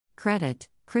Credit: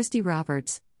 Christy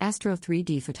Roberts, Astro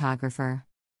 3D photographer.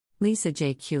 Lisa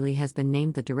J. Cooley has been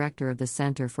named the director of the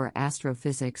Center for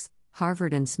Astrophysics,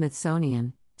 Harvard and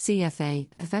Smithsonian, CFA,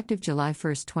 effective July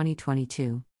 1,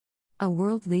 2022. A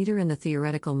world leader in the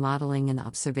theoretical modeling and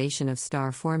observation of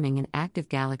star forming in active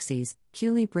galaxies,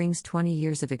 Cooley brings 20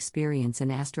 years of experience in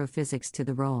astrophysics to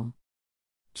the role.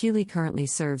 Cooley currently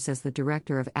serves as the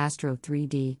director of Astro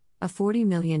 3D, a $40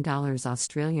 million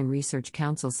Australian Research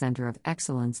Council Centre of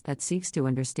Excellence that seeks to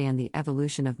understand the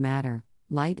evolution of matter,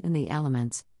 light, and the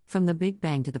elements, from the Big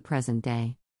Bang to the present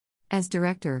day. As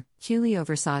director, Cooley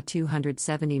oversaw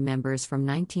 270 members from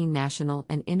 19 national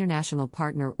and international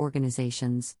partner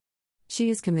organizations.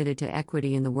 She is committed to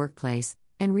equity in the workplace,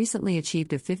 and recently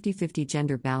achieved a 50-50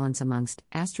 gender balance amongst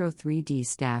Astro 3D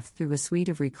staff through a suite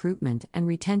of recruitment and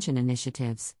retention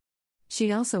initiatives.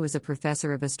 She also is a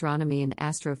professor of astronomy and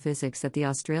astrophysics at the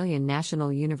Australian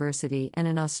National University and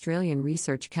an Australian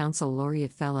Research Council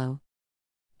Laureate Fellow.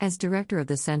 As director of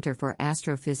the Centre for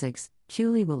Astrophysics,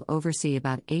 Cooley will oversee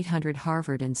about 800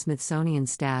 Harvard and Smithsonian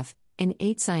staff, in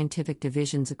 8 scientific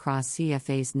divisions across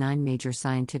CFA's 9 major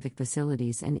scientific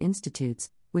facilities and institutes,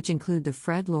 which include the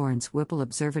Fred Lawrence Whipple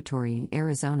Observatory in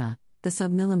Arizona, the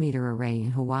Submillimeter Array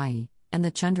in Hawaii, and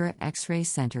the Chandra X-ray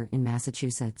Center in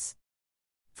Massachusetts.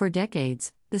 For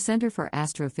decades, the Center for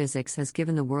Astrophysics has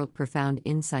given the world profound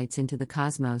insights into the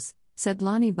cosmos, said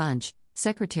Lonnie Bunch,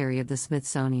 secretary of the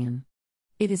Smithsonian.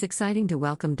 It is exciting to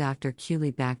welcome Dr.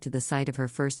 Cooley back to the site of her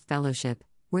first fellowship,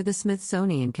 where the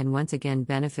Smithsonian can once again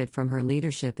benefit from her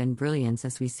leadership and brilliance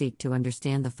as we seek to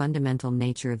understand the fundamental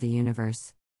nature of the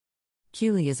universe.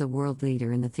 Cooley is a world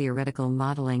leader in the theoretical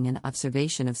modeling and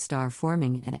observation of star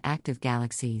forming and active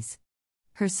galaxies.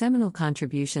 Her seminal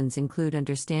contributions include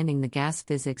understanding the gas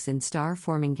physics in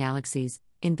star-forming galaxies,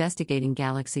 investigating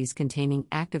galaxies containing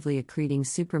actively accreting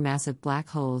supermassive black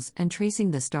holes, and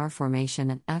tracing the star formation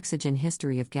and oxygen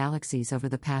history of galaxies over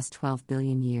the past 12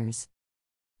 billion years.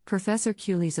 Professor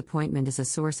Cooley's appointment is a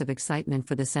source of excitement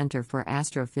for the Center for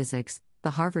Astrophysics,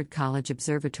 the Harvard College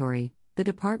Observatory, the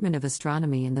Department of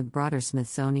Astronomy, and the broader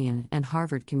Smithsonian and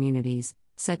Harvard communities,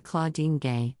 said Claudine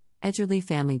Gay, Edgerly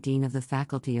Family Dean of the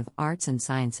Faculty of Arts and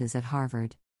Sciences at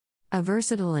Harvard. A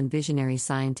versatile and visionary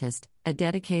scientist, a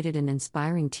dedicated and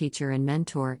inspiring teacher and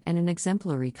mentor, and an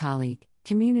exemplary colleague,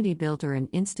 community builder, and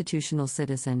institutional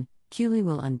citizen, Cooley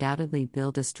will undoubtedly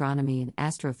build astronomy and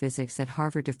astrophysics at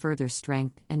Harvard to further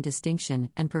strength and distinction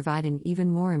and provide an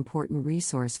even more important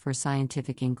resource for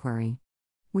scientific inquiry.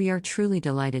 We are truly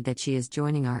delighted that she is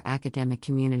joining our academic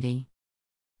community.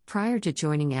 Prior to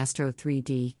joining Astro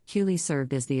 3D, Cooley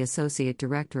served as the Associate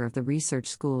Director of the Research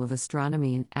School of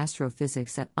Astronomy and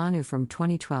Astrophysics at ANU from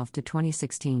 2012 to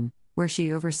 2016, where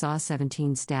she oversaw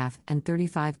 17 staff and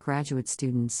 35 graduate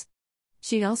students.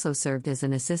 She also served as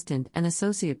an assistant and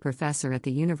associate professor at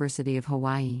the University of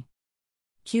Hawaii.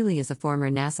 Cooley is a former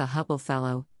NASA Hubble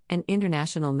Fellow, an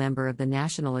international member of the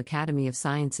National Academy of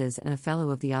Sciences, and a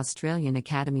Fellow of the Australian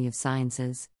Academy of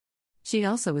Sciences. She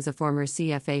also is a former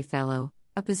CFA Fellow,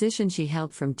 a position she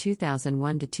held from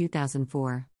 2001 to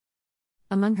 2004.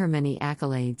 Among her many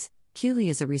accolades, Cooley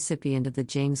is a recipient of the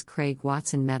James Craig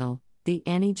Watson Medal, the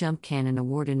Annie Jump Cannon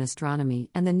Award in Astronomy,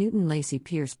 and the Newton Lacey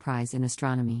Pierce Prize in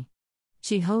Astronomy.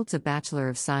 She holds a Bachelor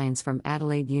of Science from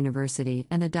Adelaide University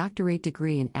and a doctorate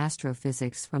degree in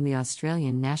astrophysics from the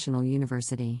Australian National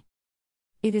University.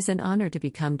 It is an honour to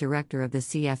become director of the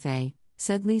CFA,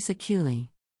 said Lisa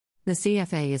Cooley. The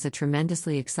CFA is a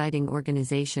tremendously exciting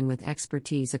organization with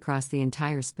expertise across the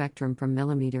entire spectrum from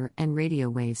millimeter and radio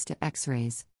waves to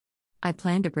X-rays. I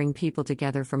plan to bring people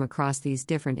together from across these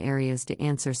different areas to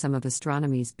answer some of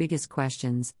astronomy's biggest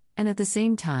questions, and at the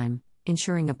same time,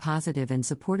 ensuring a positive and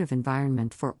supportive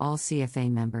environment for all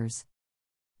CFA members.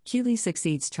 Cooley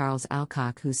succeeds Charles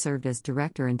Alcock, who served as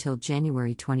director until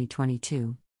January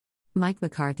 2022. Mike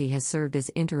McCarthy has served as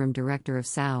interim director of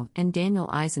SAO, and Daniel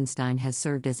Eisenstein has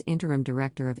served as interim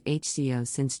director of HCO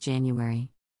since January.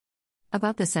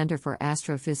 About the Center for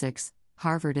Astrophysics,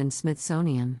 Harvard and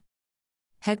Smithsonian.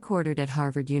 Headquartered at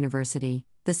Harvard University,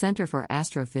 the Center for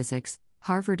Astrophysics,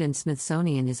 Harvard and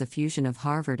Smithsonian is a fusion of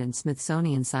Harvard and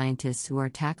Smithsonian scientists who are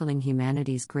tackling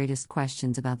humanity's greatest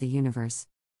questions about the universe.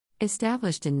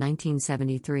 Established in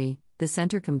 1973, the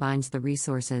center combines the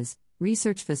resources,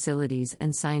 research facilities,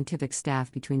 and scientific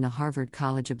staff between the Harvard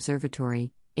College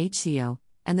Observatory, HCO,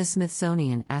 and the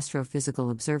Smithsonian Astrophysical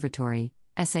Observatory,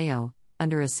 SAO,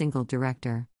 under a single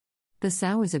director. The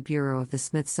SAO is a bureau of the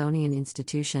Smithsonian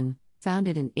Institution,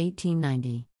 founded in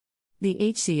 1890. The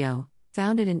HCO,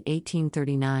 founded in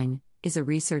 1839, is a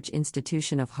research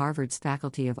institution of Harvard's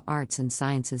Faculty of Arts and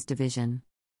Sciences Division.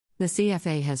 The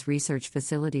CFA has research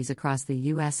facilities across the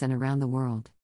U.S. and around the world.